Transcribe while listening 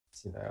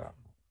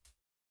Bismillahirrahmanirrahim.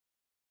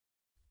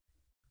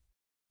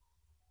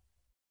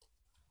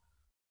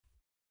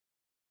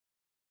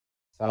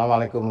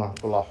 Assalamualaikum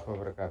warahmatullahi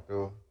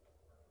wabarakatuh.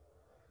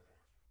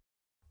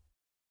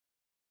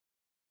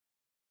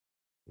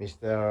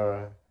 Mr.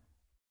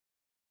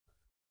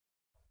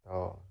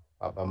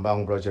 Pak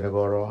Bambang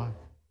Brojonegoro,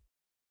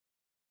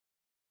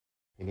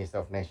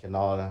 Minister of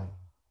National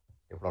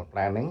Development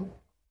Planning,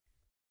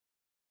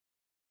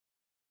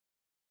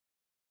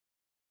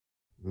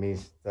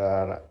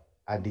 Mr.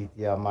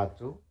 Aditya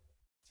Matu,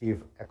 Chief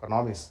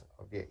Economist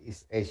of the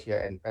East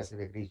Asia and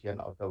Pacific region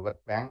of the World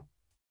Bank,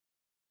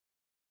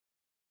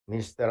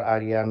 Mr.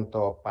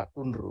 Arianto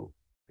Patundru,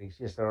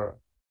 Researcher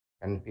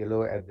and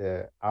Fellow at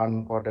the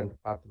Anne Gordon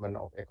Department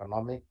of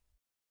Economics,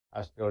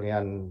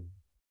 Australian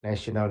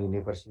National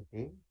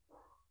University,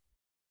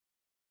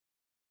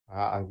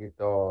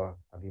 Anggito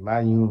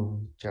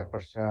Abimanyu,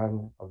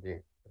 Chairperson of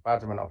the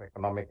Department of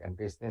Economic and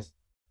Business,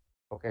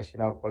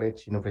 Vocational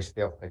College,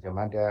 University of Gadjah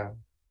Mada,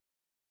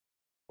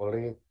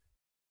 colleague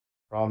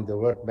from the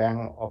World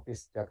Bank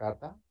Office,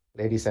 Jakarta,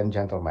 ladies and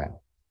gentlemen.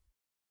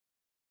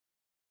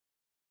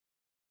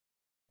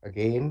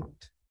 Again,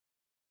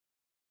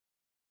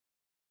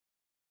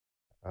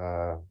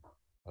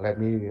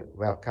 let me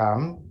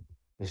welcome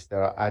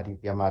Mr.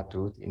 Aditya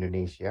Matu to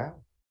Indonesia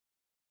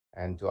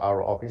and to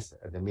our office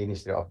at the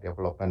Ministry of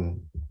Development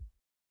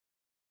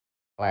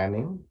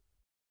Planning,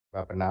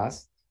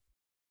 Bappenas.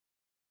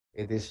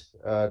 It is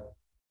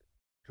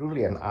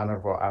truly an honor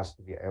for us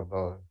to be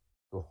able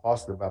to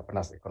host the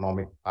Bappenas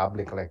Economic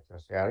Public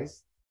Lecture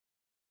Series,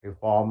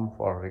 Reform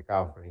for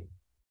Recovery.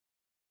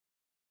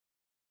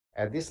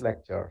 At this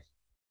lecture,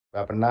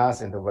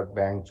 Bappenas and the World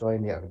Bank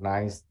jointly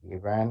organized the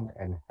event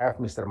and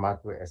have Mr.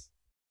 Matu as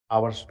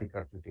our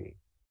speaker today.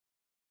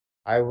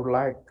 I would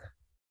like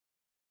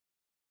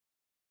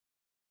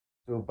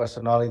to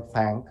personally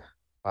thank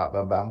Pak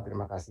Bambang,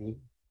 terima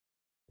kasih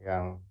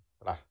yang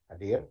telah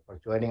hadir for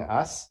joining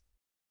us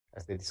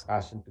as the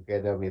discussion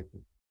together with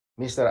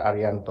Mr.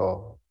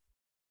 Arianto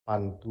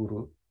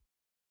Panturu.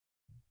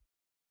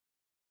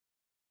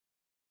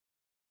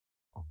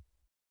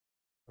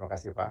 Terima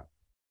kasih Pak.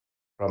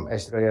 From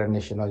Australian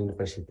National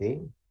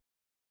University.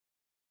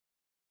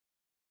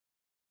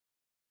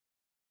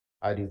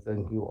 I do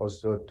thank you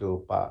also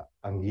to Pak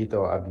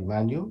Anggito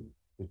Abimanyu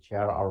to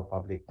chair our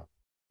public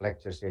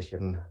lecture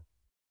session.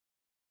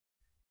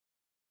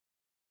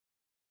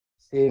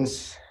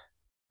 Since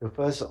the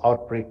first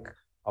outbreak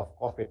of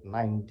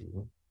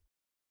COVID-19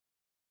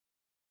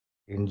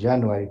 in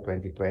January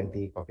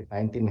 2020,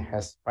 COVID-19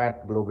 has spread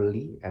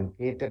globally and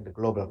created the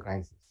global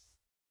crisis.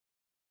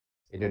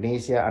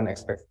 Indonesia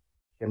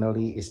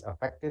unexpectedly is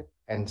affected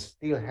and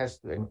still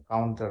has to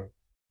encounter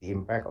the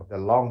impact of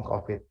the long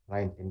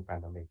COVID-19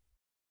 pandemic.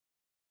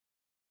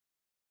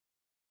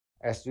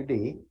 As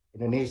today,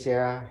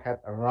 Indonesia had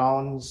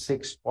around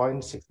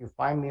 6.65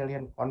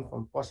 million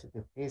confirmed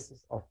positive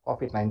cases of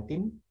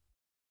COVID-19,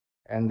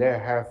 and there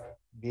have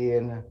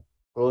been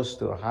close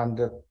to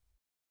 160,000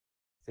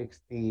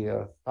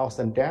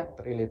 deaths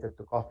related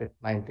to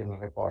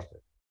COVID-19 reported.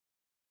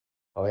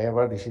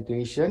 However, the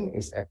situation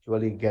is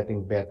actually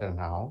getting better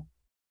now.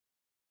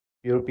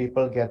 Fewer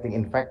people getting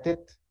infected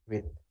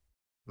with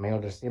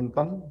milder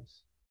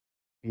symptoms,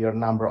 fewer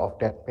number of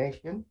death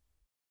patients,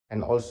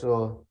 and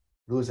also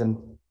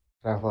loosened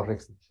travel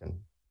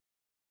restrictions.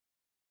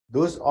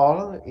 Those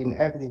all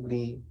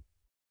inevitably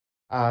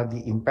are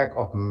the impact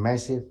of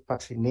massive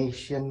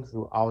vaccination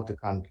throughout the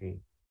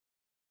country.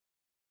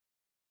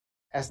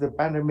 As the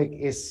pandemic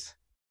is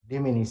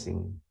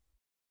diminishing,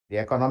 the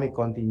economy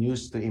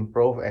continues to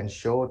improve and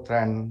show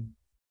trend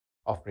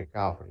of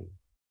recovery.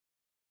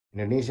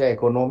 Indonesia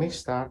economy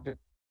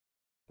started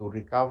to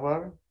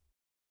recover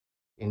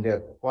in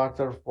the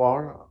Q4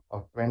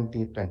 of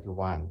 2021.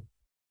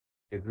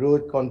 The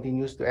growth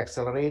continues to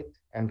accelerate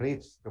and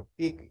reach the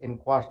peak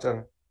in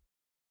Q3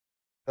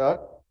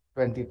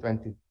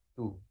 2022,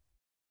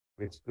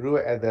 which grew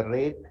at the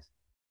rate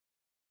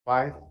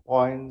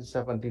 5.72%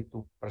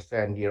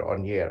 year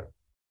on year.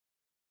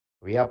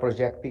 We are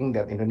projecting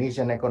that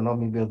Indonesian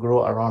economy will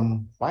grow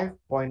around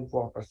 5.4%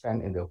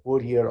 in the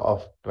whole year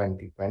of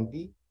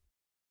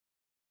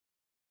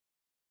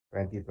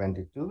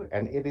 2022,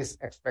 and it is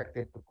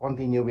expected to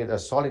continue with a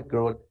solid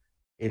growth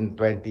in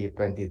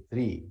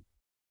 2023,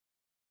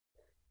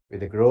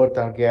 with a growth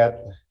target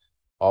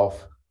of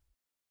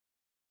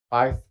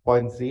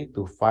 5.3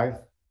 to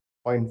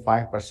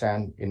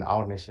 5.5% in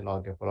our National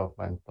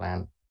Development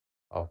Plan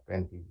of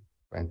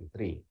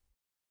 2023.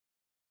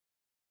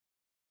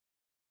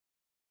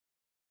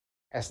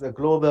 As the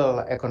global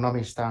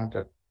economy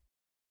started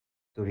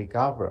to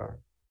recover,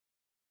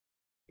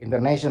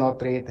 international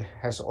trade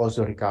has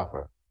also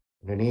recovered.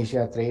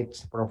 Indonesia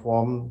trade's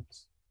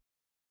performance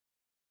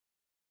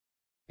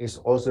is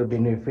also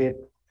benefit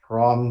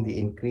from the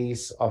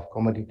increase of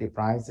commodity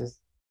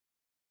prices,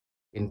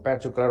 in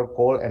particular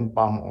coal and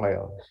palm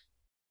oil.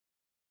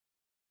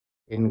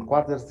 In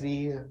Q3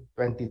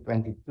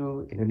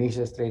 2022,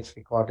 Indonesia's trade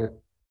recorded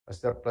a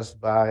surplus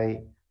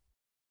by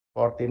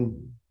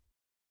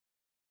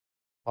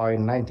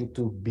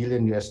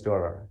billion US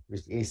dollar,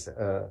 which is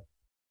a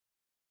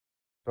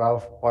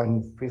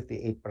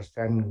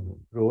 12.58%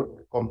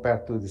 growth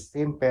compared to the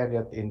same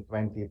period in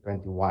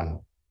 2021.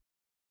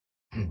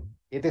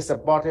 It is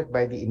supported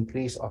by the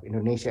increase of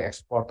Indonesia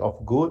export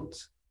of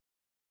goods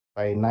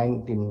by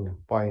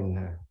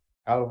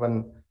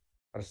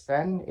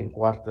 19.11% in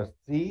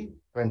Q3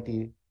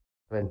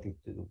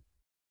 2022,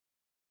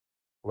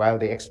 while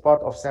the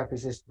export of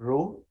services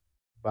grew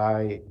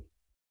by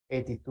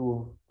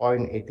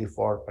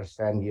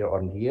 82.84% year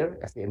on year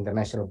as the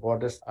international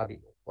borders are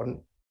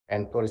reopened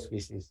and tourist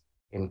visits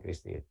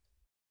increased.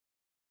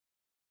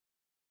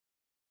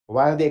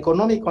 While the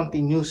economy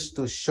continues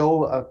to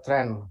show a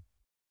trend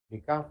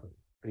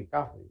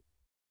recovery,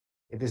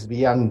 it is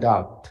beyond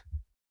doubt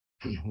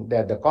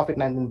that the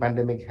COVID-19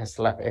 pandemic has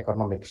left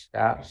economic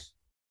scars,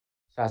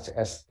 such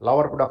as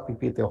lower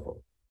productivity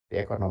of the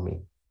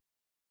economy.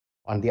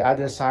 On the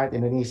other side,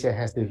 Indonesia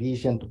has the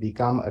vision to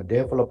become a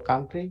developed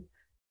country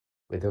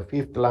with the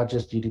fifth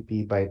largest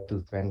GDP by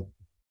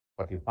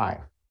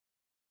 2045.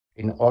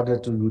 In order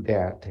to do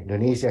that,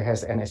 Indonesia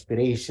has an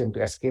aspiration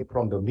to escape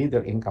from the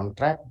middle income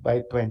trap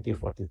by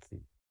 2043.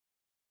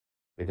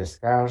 With the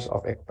scars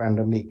of a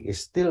pandemic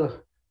is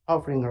still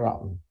hovering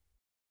around,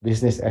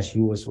 business as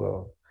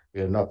usual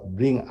will not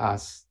bring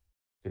us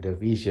to the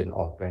vision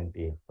of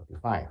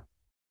 2045.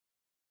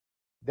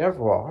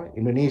 Therefore,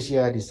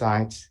 Indonesia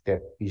decides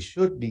that we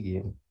should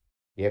begin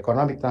the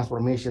economic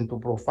transformation to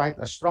provide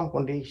a strong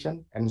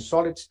foundation and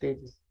solid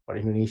stage for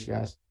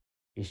Indonesia's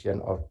vision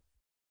of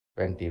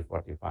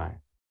 2045.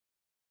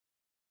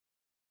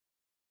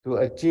 To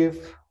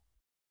achieve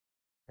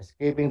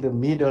escaping the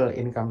middle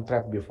income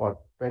trap before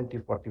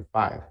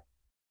 2045,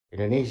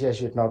 Indonesia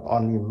should not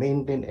only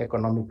maintain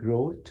economic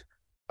growth,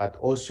 but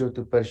also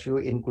to pursue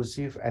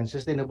inclusive and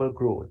sustainable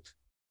growth.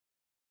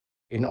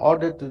 In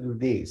order to do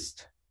this,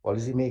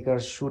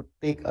 policymakers should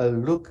take a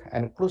look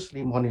and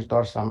closely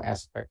monitor some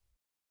aspects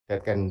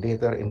that can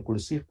deter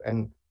inclusive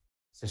and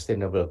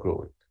sustainable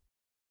growth.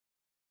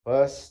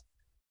 First,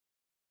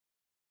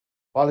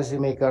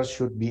 policymakers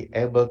should be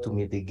able to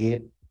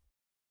mitigate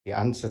the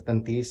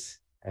uncertainties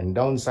and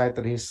downside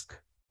risks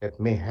that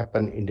may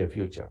happen in the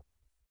future.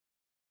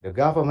 The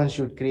government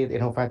should create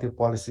innovative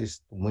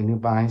policies to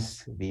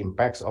minimize the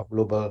impacts of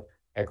global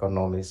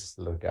economic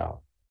slowdown.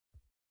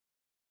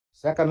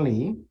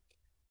 Secondly,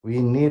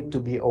 we need to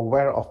be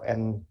aware of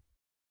an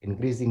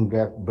increasing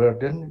debt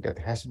burden that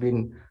has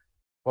been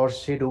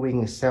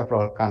foreshadowing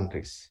several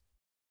countries.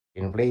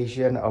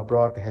 Inflation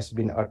abroad has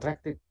been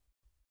attracting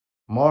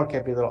more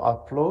capital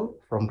outflow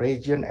from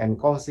region and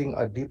causing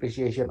a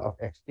depreciation of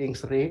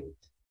exchange rate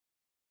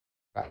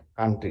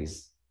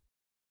countries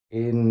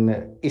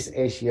in East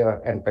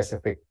Asia and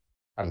Pacific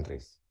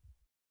countries.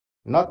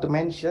 Not to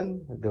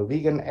mention, the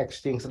weakened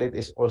exchange rate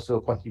is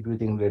also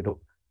contributing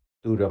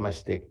to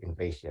domestic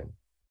inflation.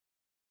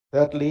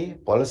 Thirdly,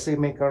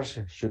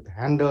 policymakers should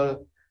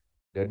handle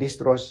the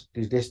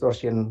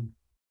distortion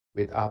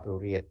with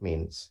appropriate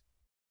means.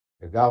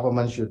 The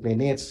government should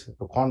manage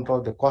to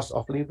control the cost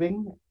of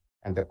living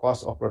and the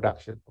cost of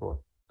production to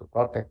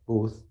protect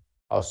both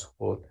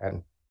households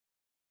and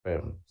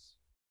firms.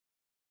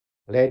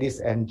 Ladies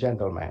and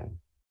gentlemen,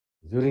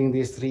 during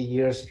these 3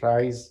 years'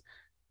 rise,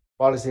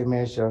 policy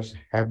measures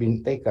have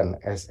been taken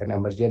as an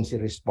emergency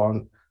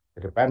response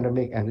to the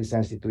pandemic and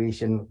recent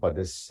situation for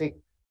the sake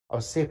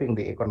of saving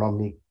the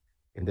economy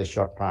in the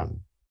short run.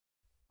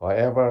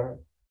 However,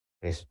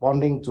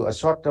 responding to a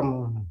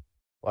short-term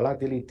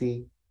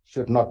volatility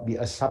should not be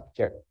a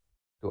subject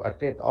to a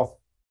trade-off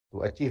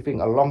to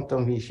achieving a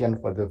long-term vision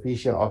for the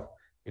vision of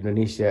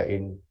Indonesia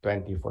in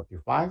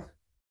 2045.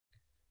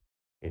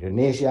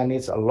 Indonesia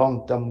needs a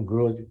long-term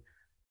growth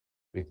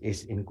which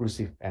is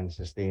inclusive and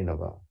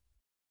sustainable.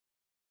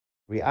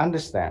 We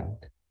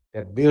understand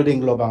that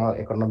building global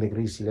economic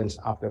resilience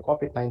after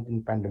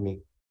COVID-19 pandemic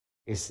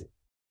is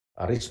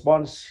a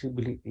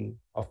responsibility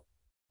of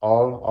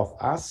all of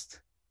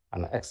us,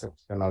 and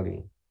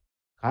exceptionally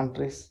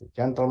countries,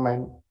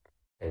 gentlemen,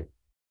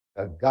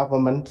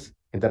 governments,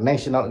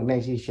 international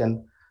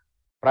organizations,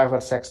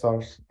 private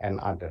sectors, and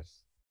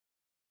others.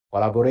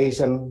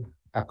 Collaboration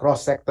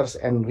across sectors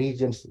and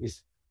regions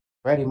is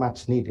very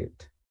much needed.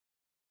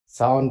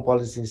 Sound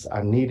policies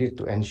are needed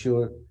to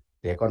ensure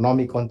the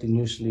economy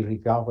continuously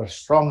recovers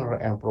stronger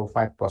and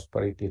provide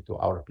prosperity to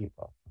our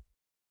people.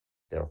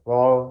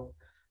 Therefore,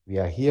 we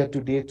are here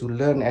today to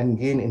learn and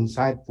gain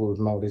insightful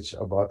knowledge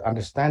about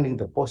understanding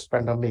the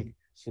post-pandemic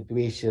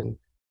situation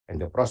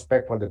and the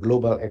prospect for the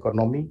global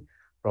economy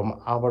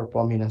from our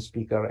prominent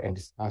speaker and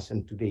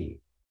discussion today.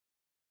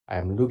 I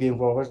am looking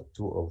forward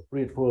to a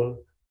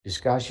fruitful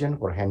discussion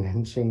for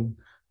enhancing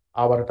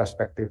our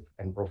perspective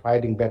and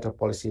providing better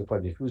policy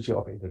for the future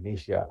of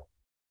Indonesia.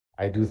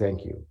 I do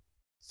thank you.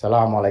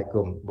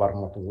 Assalamualaikum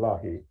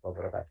warahmatullahi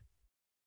wabarakatuh.